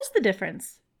the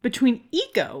difference between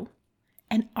ego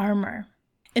and armor?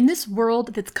 In this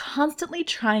world that's constantly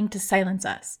trying to silence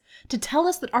us, to tell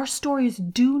us that our stories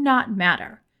do not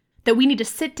matter, that we need to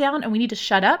sit down and we need to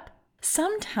shut up,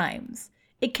 sometimes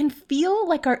it can feel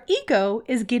like our ego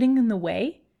is getting in the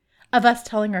way of us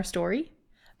telling our story.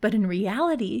 But in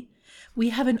reality, we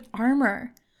have an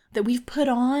armor that we've put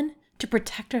on to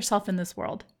protect ourselves in this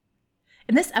world.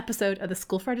 In this episode of the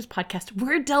School for Writers podcast,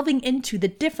 we're delving into the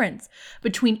difference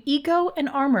between ego and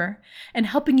armor and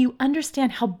helping you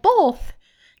understand how both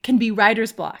can be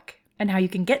writer's block and how you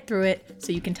can get through it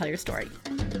so you can tell your story.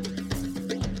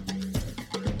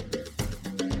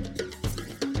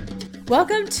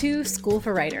 Welcome to School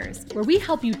for Writers, where we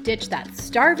help you ditch that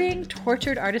starving,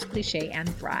 tortured artist cliche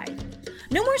and thrive.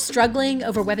 No more struggling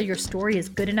over whether your story is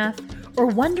good enough or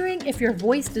wondering if your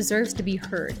voice deserves to be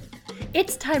heard.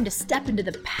 It's time to step into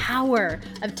the power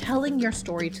of telling your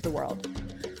story to the world.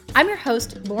 I'm your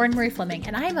host, Lauren Marie Fleming,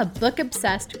 and I am a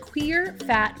book-obsessed, queer,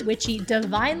 fat, witchy,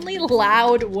 divinely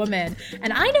loud woman.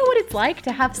 And I know what it's like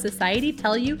to have society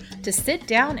tell you to sit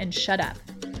down and shut up.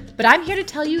 But I'm here to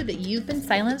tell you that you've been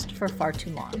silenced for far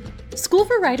too long. School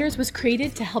for Writers was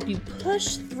created to help you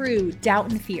push through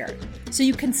doubt and fear so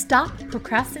you can stop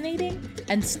procrastinating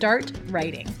and start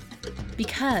writing.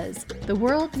 Because the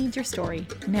world needs your story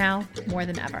now more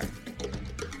than ever.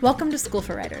 Welcome to School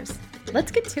for Writers.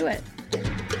 Let's get to it.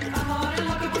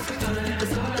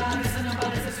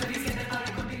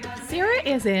 Sarah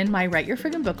is in my Write Your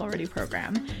Friggin' Book Already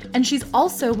program, and she's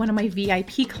also one of my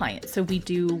VIP clients. So we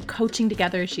do coaching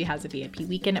together. She has a VIP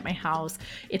weekend at my house.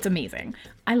 It's amazing.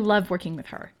 I love working with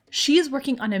her. She is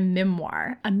working on a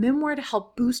memoir to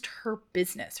help boost her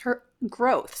business, her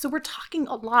growth. So we're talking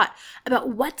a lot about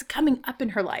what's coming up in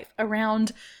her life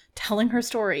around telling her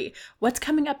story, what's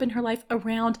coming up in her life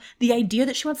around the idea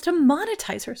that she wants to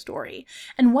monetize her story,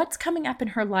 and what's coming up in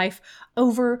her life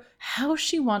over how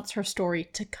she wants her story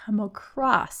to come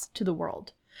across to the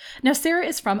world. Now, Sarah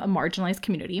is from a marginalized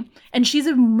community, and she's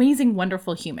an amazing,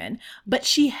 wonderful human, but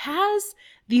she has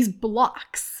these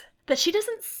blocks that she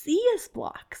doesn't see as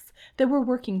blocks that we're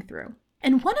working through.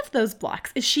 And one of those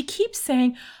blocks is she keeps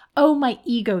saying, oh, my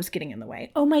ego's getting in the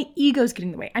way. Oh, my ego's getting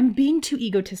in the way. I'm being too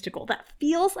egotistical. That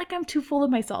feels like I'm too full of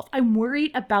myself. I'm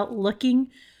worried about looking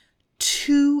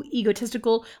too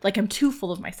egotistical, like I'm too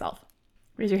full of myself.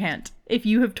 Raise your hand if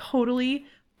you have totally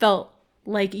felt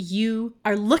like you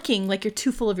are looking like you're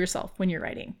too full of yourself when you're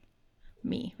writing.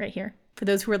 Me, right here. For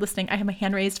those who are listening, I have my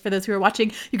hand raised. For those who are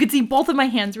watching, you can see both of my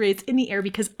hands raised in the air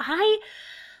because I,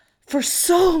 for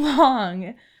so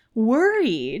long,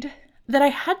 worried that I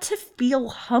had to feel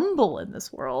humble in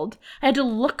this world. I had to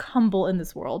look humble in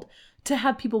this world to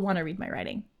have people want to read my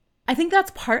writing. I think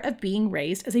that's part of being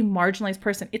raised as a marginalized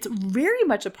person. It's very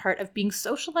much a part of being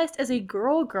socialized as a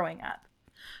girl growing up.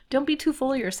 Don't be too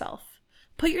full of yourself.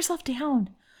 Put yourself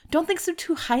down. Don't think so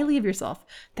too highly of yourself.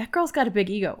 That girl's got a big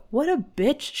ego. What a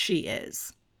bitch she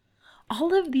is.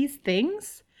 All of these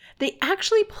things, they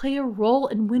actually play a role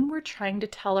in when we're trying to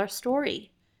tell our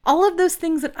story. All of those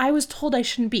things that I was told I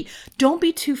shouldn't be. Don't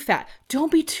be too fat.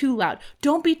 Don't be too loud.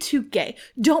 Don't be too gay.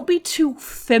 Don't be too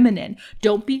feminine.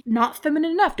 Don't be not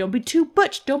feminine enough. Don't be too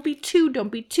butch. Don't be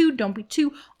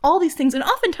too. All these things. And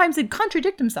oftentimes they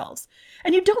contradict themselves.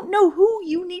 And you don't know who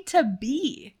you need to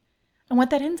be. And what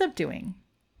that ends up doing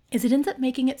is it ends up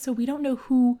making it so we don't know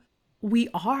who we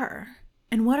are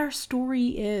and what our story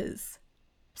is.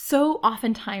 So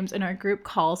oftentimes in our group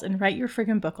calls and Write Your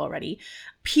Friggin' Book Already,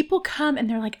 people come and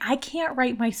they're like, I can't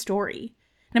write my story.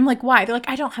 And I'm like, why? They're like,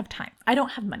 I don't have time. I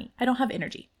don't have money. I don't have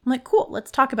energy. I'm like, cool,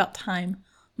 let's talk about time,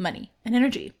 money, and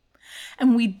energy.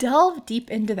 And we delve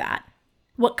deep into that.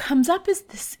 What comes up is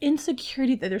this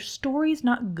insecurity that their story's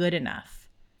not good enough.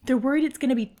 They're worried it's going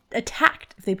to be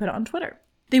attacked if they put it on Twitter.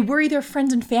 They worry their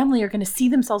friends and family are going to see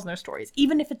themselves in their stories,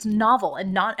 even if it's novel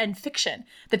and fiction,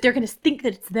 that they're going to think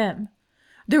that it's them.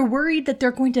 They're worried that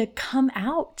they're going to come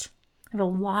out. I have a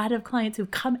lot of clients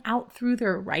who've come out through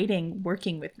their writing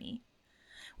working with me.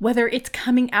 Whether it's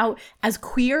coming out as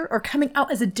queer or coming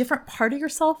out as a different part of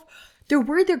yourself, they're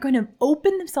worried they're going to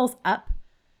open themselves up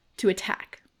to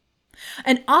attack.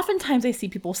 And oftentimes I see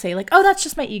people say like, oh, that's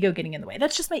just my ego getting in the way.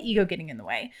 That's just my ego getting in the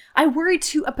way. I worry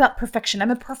too about perfection.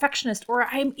 I'm a perfectionist or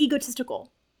I'm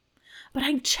egotistical. But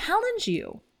I challenge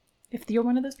you, if you're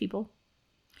one of those people,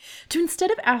 to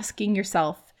instead of asking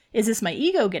yourself, is this my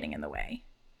ego getting in the way?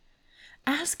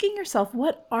 Asking yourself,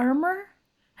 what armor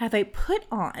have I put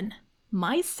on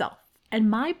myself and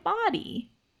my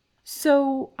body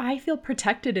so I feel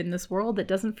protected in this world that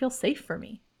doesn't feel safe for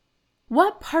me?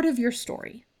 What part of your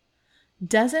story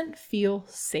doesn't feel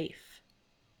safe?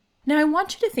 Now, I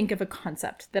want you to think of a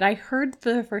concept that I heard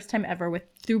for the first time ever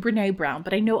through Brene Brown,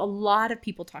 but I know a lot of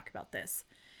people talk about this.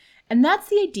 And that's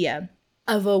the idea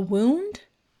of a wound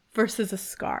versus a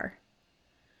scar.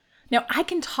 Now, I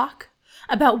can talk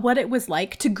about what it was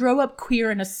like to grow up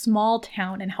queer in a small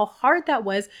town and how hard that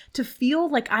was to feel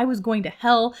like I was going to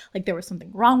hell, like there was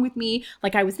something wrong with me,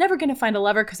 like I was never going to find a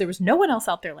lover because there was no one else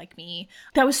out there like me.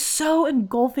 That was so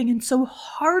engulfing and so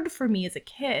hard for me as a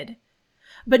kid.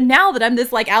 But now that I'm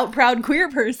this like out proud queer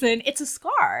person, it's a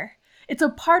scar. It's a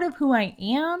part of who I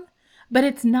am, but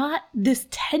it's not this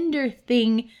tender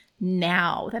thing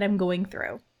now that I'm going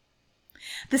through.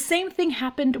 The same thing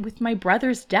happened with my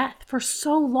brother's death. For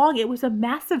so long, it was a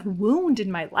massive wound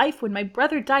in my life. When my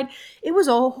brother died, it was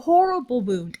a horrible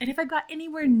wound. And if I got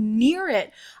anywhere near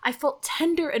it, I felt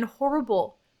tender and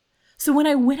horrible. So when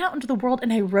I went out into the world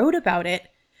and I wrote about it,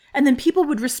 and then people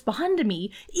would respond to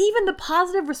me, even the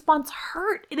positive response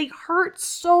hurt. They hurt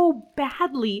so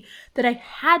badly that I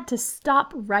had to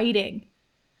stop writing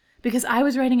because I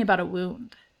was writing about a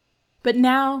wound. But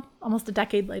now, almost a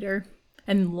decade later,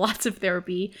 and lots of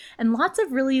therapy, and lots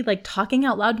of really like talking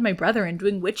out loud to my brother and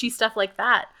doing witchy stuff like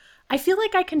that, I feel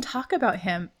like I can talk about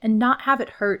him and not have it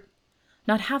hurt,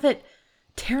 not have it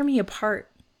tear me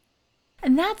apart.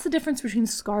 And that's the difference between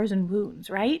scars and wounds,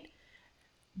 right?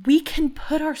 We can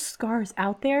put our scars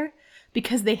out there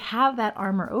because they have that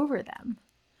armor over them.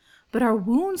 But our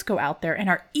wounds go out there and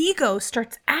our ego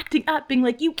starts acting up, being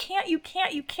like, you can't,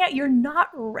 you're not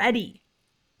ready.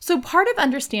 So part of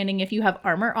understanding if you have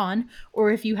armor on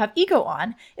or if you have ego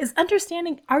on is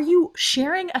understanding, are you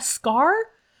sharing a scar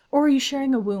or are you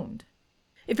sharing a wound?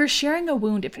 If you're sharing a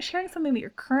wound, if you're sharing something that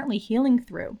you're currently healing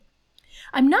through,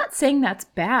 I'm not saying that's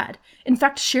bad. In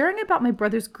fact, sharing about my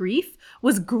brother's grief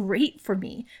was great for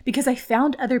me because I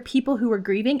found other people who were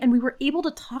grieving and we were able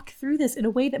to talk through this in a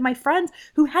way that my friends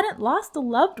who hadn't lost a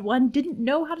loved one didn't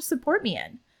know how to support me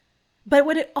in. But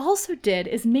what it also did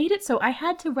is made it so I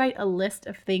had to write a list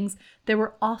of things that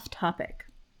were off topic.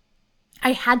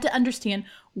 I had to understand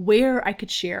where I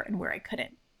could share and where I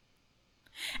couldn't.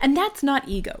 And that's not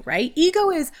ego, right?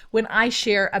 Ego is when I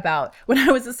share about when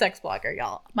I was a sex blogger,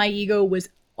 y'all. My ego was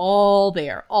all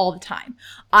there all the time.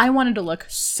 I wanted to look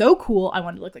so cool. I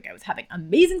wanted to look like I was having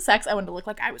amazing sex. I wanted to look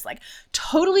like I was like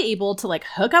totally able to like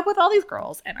hook up with all these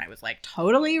girls. And I was like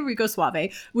totally Rico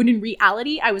Suave. When in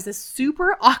reality, I was this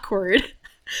super awkward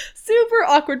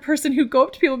person who'd go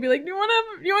up to people and be like, you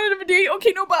want to have a date?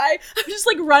 Okay, no, bye. I would just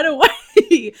like run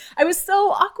away. I was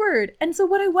so awkward. And so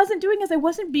what I wasn't doing is I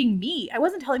wasn't being me. I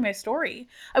wasn't telling my story.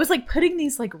 I was like putting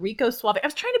these like Rico Suave. I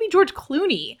was trying to be George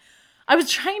Clooney. I was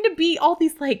trying to be all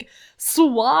these like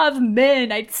suave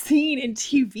men I'd seen in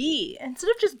TV instead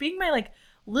of just being my like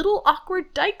little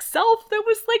awkward dyke self that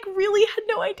was like really had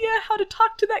no idea how to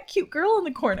talk to that cute girl in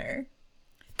the corner.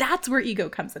 That's where ego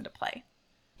comes into play.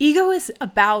 Ego is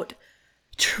about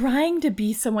trying to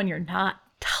be someone you're not,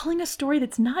 telling a story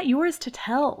that's not yours to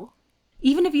tell.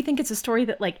 Even if you think it's a story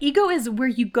that like ego is where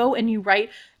you go and you write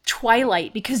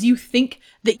Twilight because you think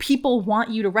that people want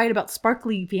you to write about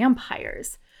sparkly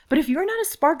vampires. But if you're not a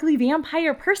sparkly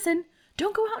vampire person,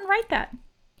 don't go out and write that.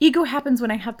 Ego happens when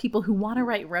I have people who want to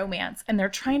write romance and they're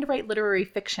trying to write literary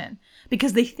fiction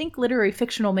because they think literary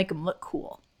fiction will make them look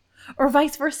cool. Or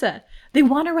vice versa. They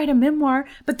want to write a memoir,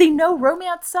 but they know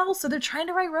romance sells, so they're trying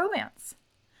to write romance.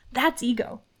 That's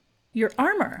ego. Your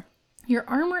armor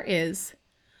is,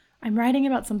 I'm writing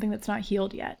about something that's not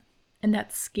healed yet, and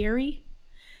that's scary,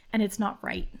 and it's not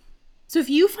right. So if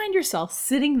you find yourself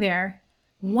sitting there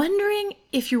wondering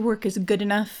if your work is good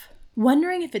enough,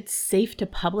 wondering if it's safe to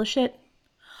publish it,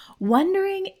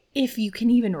 wondering if you can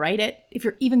even write it, if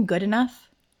you're even good enough,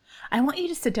 I want you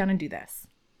to sit down and do this.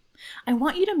 I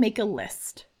want you to make a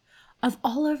list of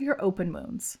all of your open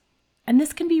wounds. And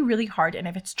this can be really hard. And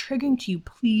if it's triggering to you,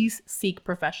 please seek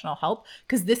professional help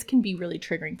because this can be really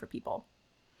triggering for people.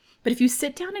 But if you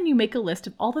sit down and you make a list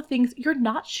of all the things you're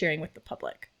not sharing with the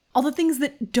public, all the things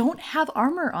that don't have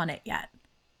armor on it yet,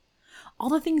 all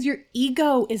the things your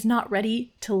ego is not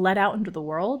ready to let out into the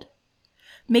world,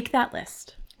 make that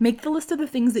list. Make the list of the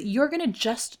things that you're going to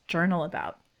just journal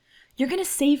about. You're going to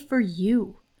save for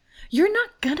you. You're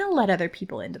not going to let other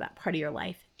people into that part of your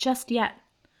life just yet.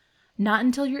 Not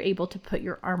until you're able to put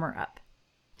your armor up.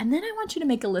 And then I want you to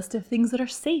make a list of things that are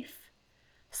safe.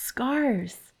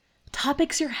 Scars.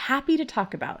 Topics you're happy to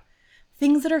talk about.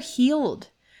 Things that are healed.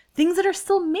 Things that are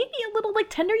still maybe a little like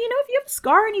tender. You know, if you have a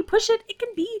scar and you push it, it can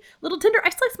be a little tender. I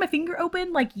sliced my finger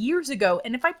open like years ago.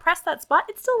 And if I press that spot,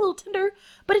 it's still a little tender.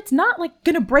 But it's not like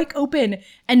going to break open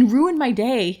and ruin my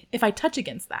day if I touch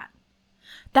against that.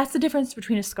 That's the difference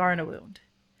between a scar and a wound.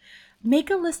 Make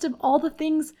a list of all the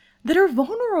things that are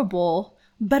vulnerable,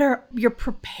 but you're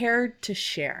prepared to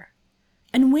share.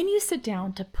 And when you sit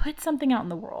down to put something out in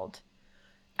the world,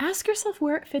 ask yourself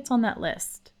where it fits on that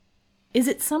list. Is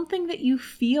it something that you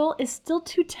feel is still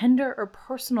too tender or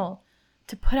personal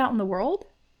to put out in the world?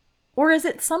 Or is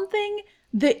it something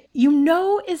that you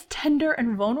know is tender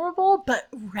and vulnerable, but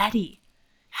ready,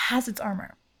 has its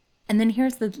armor? And then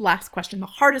here's the last question, the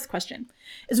hardest question,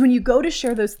 is when you go to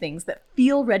share those things that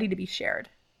feel ready to be shared,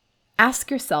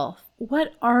 ask yourself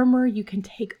what armor you can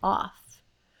take off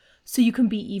so you can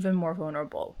be even more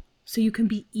vulnerable, so you can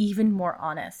be even more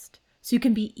honest, so you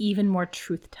can be even more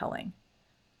truth-telling.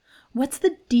 What's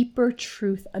the deeper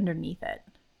truth underneath it?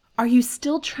 Are you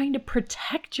still trying to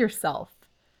protect yourself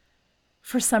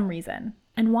for some reason?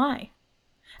 And why?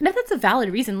 And if that's a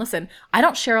valid reason, listen, I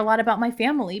don't share a lot about my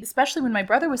family, especially when my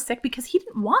brother was sick, because he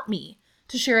didn't want me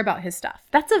to share about his stuff.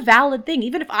 That's a valid thing.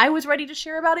 Even if I was ready to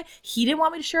share about it, he didn't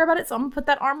want me to share about it, so I'm gonna put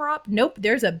that armor up. Nope,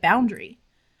 there's a boundary.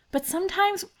 But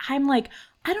sometimes I'm like,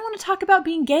 I don't want to talk about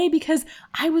being gay because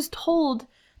I was told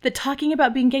that talking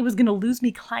about being gay was gonna lose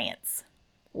me clients.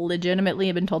 Legitimately,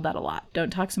 I've been told that a lot. Don't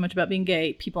talk so much about being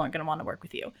gay. People aren't going to want to work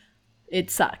with you.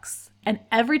 It sucks. And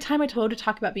every time I go to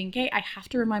talk about being gay, I have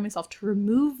to remind myself to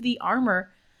remove the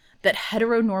armor that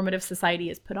heteronormative society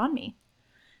has put on me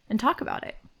and talk about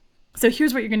it. So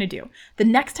here's what you're going to do. The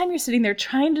next time you're sitting there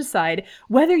trying to decide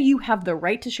whether you have the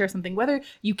right to share something, whether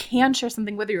you can share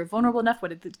something, whether you're vulnerable enough,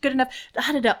 whether it's good enough,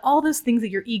 all those things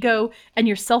that your ego and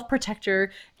your self-protector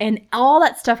and all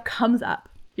that stuff comes up,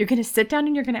 you're going to sit down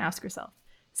and you're going to ask yourself,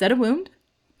 is that a wound?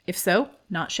 If so,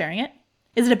 not sharing it.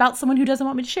 Is it about someone who doesn't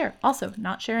want me to share? Also,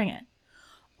 not sharing it.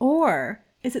 Or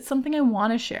is it something I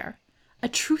want to share? A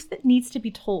truth that needs to be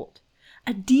told.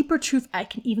 A deeper truth I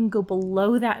can even go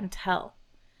below that and tell.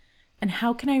 And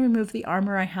how can I remove the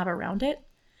armor I have around it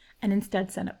and instead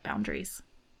set up boundaries?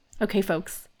 Okay,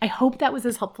 folks, I hope that was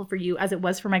as helpful for you as it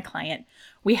was for my client.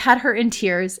 We had her in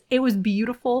tears. It was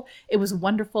beautiful. It was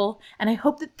wonderful. And I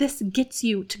hope that this gets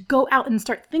you to go out and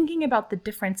start thinking about the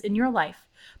difference in your life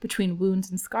between wounds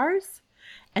and scars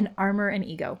and armor and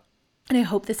ego. And I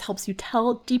hope this helps you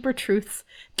tell deeper truths,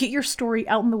 get your story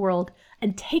out in the world,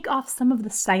 and take off some of the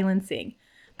silencing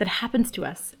that happens to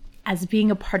us as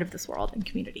being a part of this world and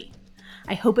community.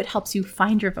 I hope it helps you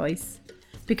find your voice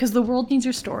because the world needs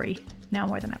your story now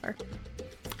more than ever.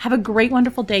 Have a great,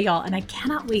 wonderful day, y'all, and I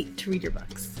cannot wait to read your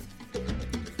books.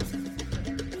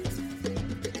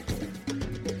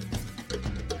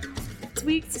 This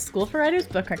week's School for Writers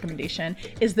book recommendation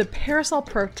is The Parasol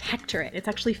Protectorate. It's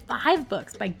actually 5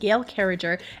 books by Gail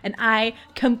Carriger, and I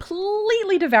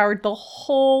completely devoured the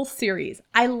whole series.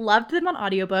 I loved them on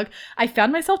audiobook. I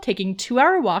found myself taking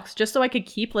 2-hour walks just so I could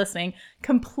keep listening,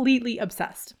 completely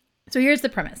obsessed. So here's the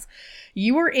premise.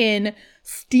 You are in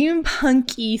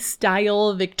steampunk-y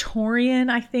style Victorian,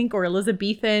 I think, or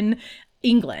Elizabethan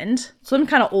England, some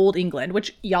kind of old England,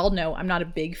 which y'all know I'm not a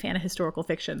big fan of historical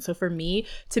fiction. So for me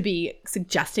to be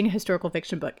suggesting a historical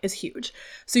fiction book is huge.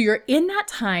 So you're in that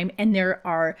time and there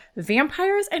are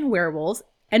vampires and werewolves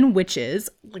and witches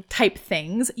type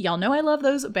things. Y'all know I love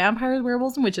those vampires,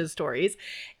 werewolves, and witches stories.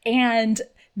 And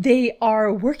they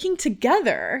are working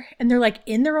together and they're like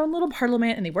in their own little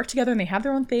parliament and they work together and they have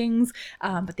their own things,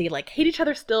 but they like hate each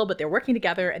other still, but they're working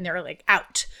together and they're like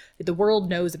out. The world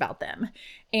knows about them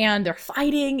and they're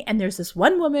fighting. And there's this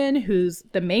one woman who's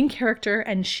the main character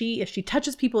and if she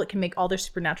touches people, it can make all their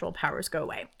supernatural powers go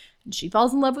away. And she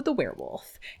falls in love with the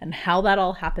werewolf and how that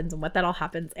all happens and what that all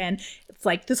happens. And it's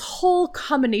like this whole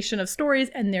combination of stories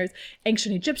and there's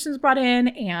ancient Egyptians brought in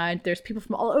and there's people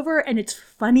from all over and it's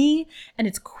funny and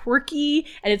it's quirky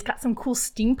and it's got some cool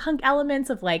steampunk elements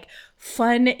of like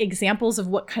fun examples of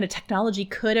what kind of technology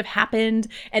could have happened.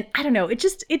 And I don't know, it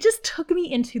just took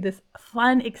me into this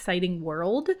fun, exciting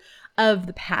world of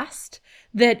the past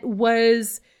that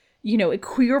was, you know,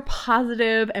 queer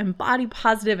positive and body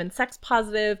positive and sex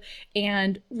positive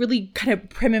and really kind of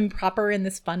prim and proper in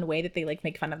this fun way that they like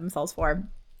make fun of themselves for.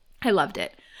 I loved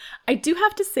it. I do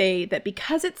have to say that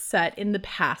because it's set in the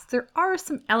past, there are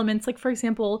some elements, like for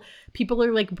example, people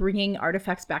are like bringing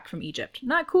artifacts back from Egypt.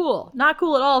 Not cool. Not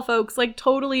cool at all, folks. Like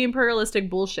totally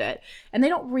imperialistic bullshit. And they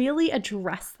don't really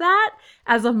address that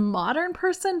as a modern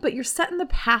person, but you're set in the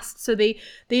past. So they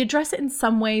address it in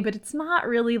some way, but it's not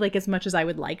really like as much as I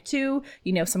would like to.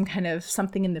 You know, some kind of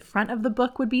something in the front of the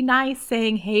book would be nice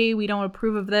saying, hey, we don't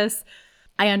approve of this.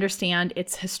 I understand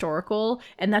it's historical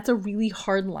and that's a really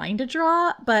hard line to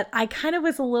draw, but I kind of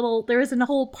was there was a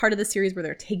whole part of the series where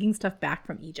they're taking stuff back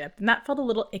from Egypt and that felt a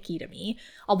little icky to me,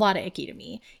 a lot of icky to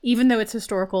me. Even though it's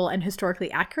historical and historically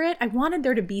accurate, I wanted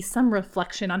there to be some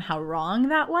reflection on how wrong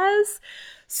that was.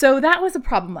 So that was a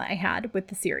problem I had with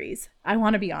the series. I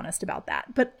want to be honest about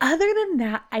that. But other than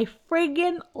that, I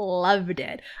friggin' loved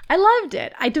it. I loved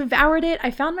it. I devoured it.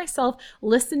 I found myself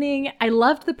listening. I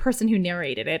loved the person who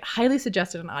narrated it. Highly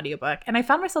suggested an audiobook. And I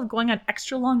found myself going on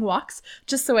extra long walks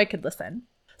just so I could listen.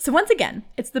 So once again,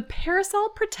 it's The Parasol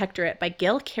Protectorate by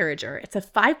Gail Carriger. It's a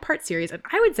 5-part series. And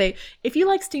I would say if you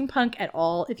like steampunk at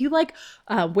all, if you like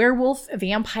werewolf,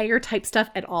 vampire type stuff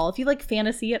at all, if you like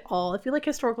fantasy at all, if you like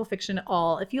historical fiction at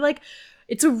all, if you like,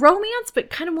 it's a romance,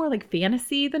 but kind of more like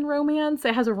fantasy than romance.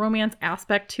 It has a romance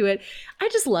aspect to it. I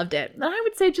just loved it. And I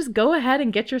would say just go ahead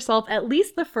and get yourself at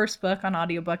least the first book on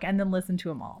audiobook and then listen to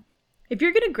them all. If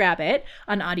you're going to grab it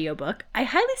on audiobook, I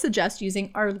highly suggest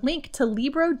using our link to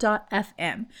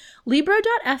Libro.fm.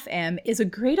 Libro.fm is a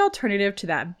great alternative to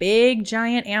that big,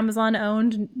 giant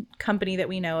Amazon-owned company that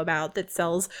we know about that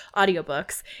sells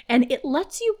audiobooks. And it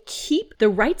lets you keep the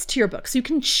rights to your books so you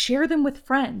can share them with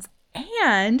friends.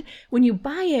 And when you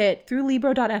buy it through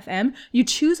Libro.fm, you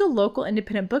choose a local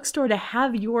independent bookstore to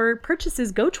have your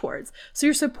purchases go towards. So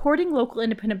you're supporting local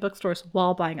independent bookstores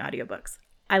while buying audiobooks.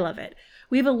 I love it.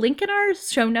 We have a link in our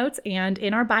show notes and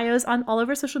in our bios on all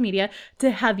over social media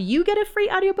to have you get a free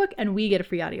audiobook and we get a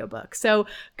free audiobook. So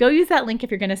go use that link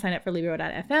if you're going to sign up for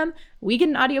Libro.fm. We get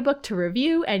an audiobook to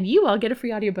review and you all get a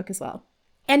free audiobook as well.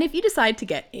 And if you decide to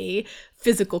get a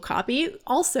physical copy,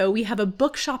 also we have a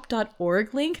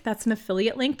bookshop.org link. That's an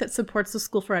affiliate link that supports the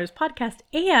School for Writers podcast.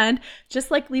 And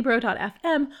just like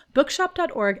Libro.fm,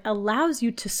 bookshop.org allows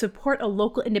you to support a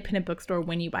local independent bookstore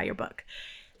when you buy your book.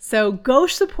 So go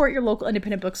support your local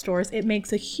independent bookstores. It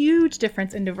makes a huge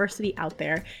difference in diversity out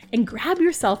there. And grab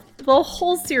yourself the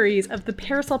whole series of The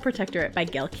Parasol Protectorate by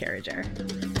Gail Carriger.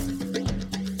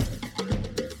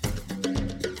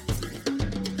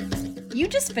 You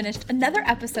just finished another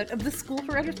episode of the School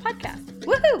for Writers podcast.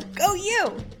 Woohoo! Go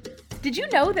you! Did you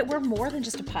know that we're more than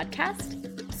just a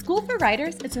podcast? School for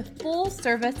Writers is a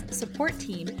full-service support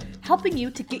team helping you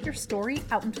to get your story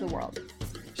out into the world.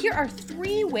 Here are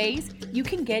 3 ways you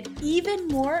can get even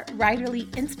more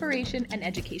writerly inspiration and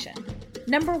education.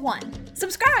 Number 1,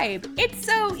 subscribe. It's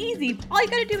so easy. All you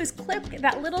gotta do is click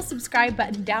that little subscribe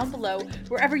button down below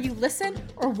wherever you listen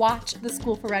or watch the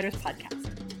School for Writers podcast.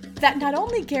 That not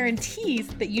only guarantees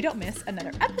that you don't miss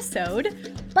another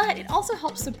episode, but it also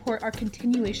helps support our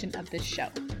continuation of this show.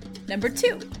 Number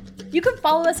 2, you can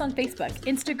follow us on Facebook,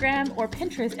 Instagram, or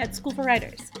Pinterest at School for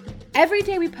Writers. Every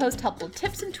day we post helpful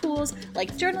tips and tools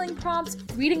like journaling prompts,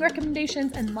 reading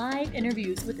recommendations, and live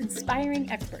interviews with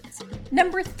inspiring experts.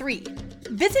 Number 3,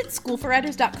 visit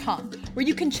schoolforwriters.com where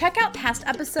you can check out past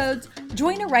episodes,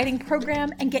 join a writing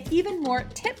program, and get even more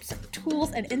tips,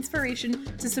 tools, and inspiration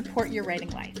to support your writing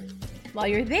life. While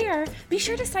you're there, be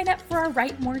sure to sign up for our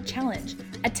Write More Challenge,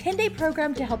 a 10-day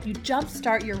program to help you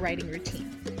jumpstart your writing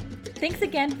routine. Thanks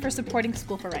again for supporting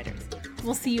School for Writers.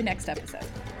 We'll see you next episode.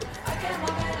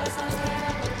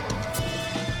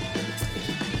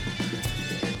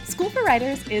 School for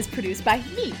Writers is produced by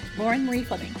me, Lauren Marie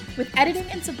Fleming, with editing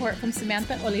and support from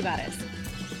Samantha Olivares.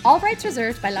 All rights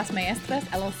reserved by Las Maestras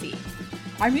LLC.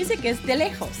 Our music is De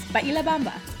Lejos by Ila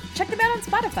Bamba. Check them out on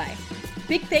Spotify.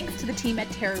 Big thanks to the team at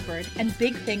Terrorbird and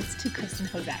big thanks to Kristen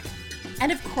Hozak.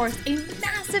 And of course, a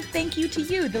massive thank you to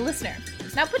you, the listener.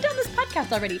 Now put down this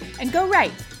podcast already and go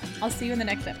write. I'll see you in the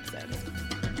next episode.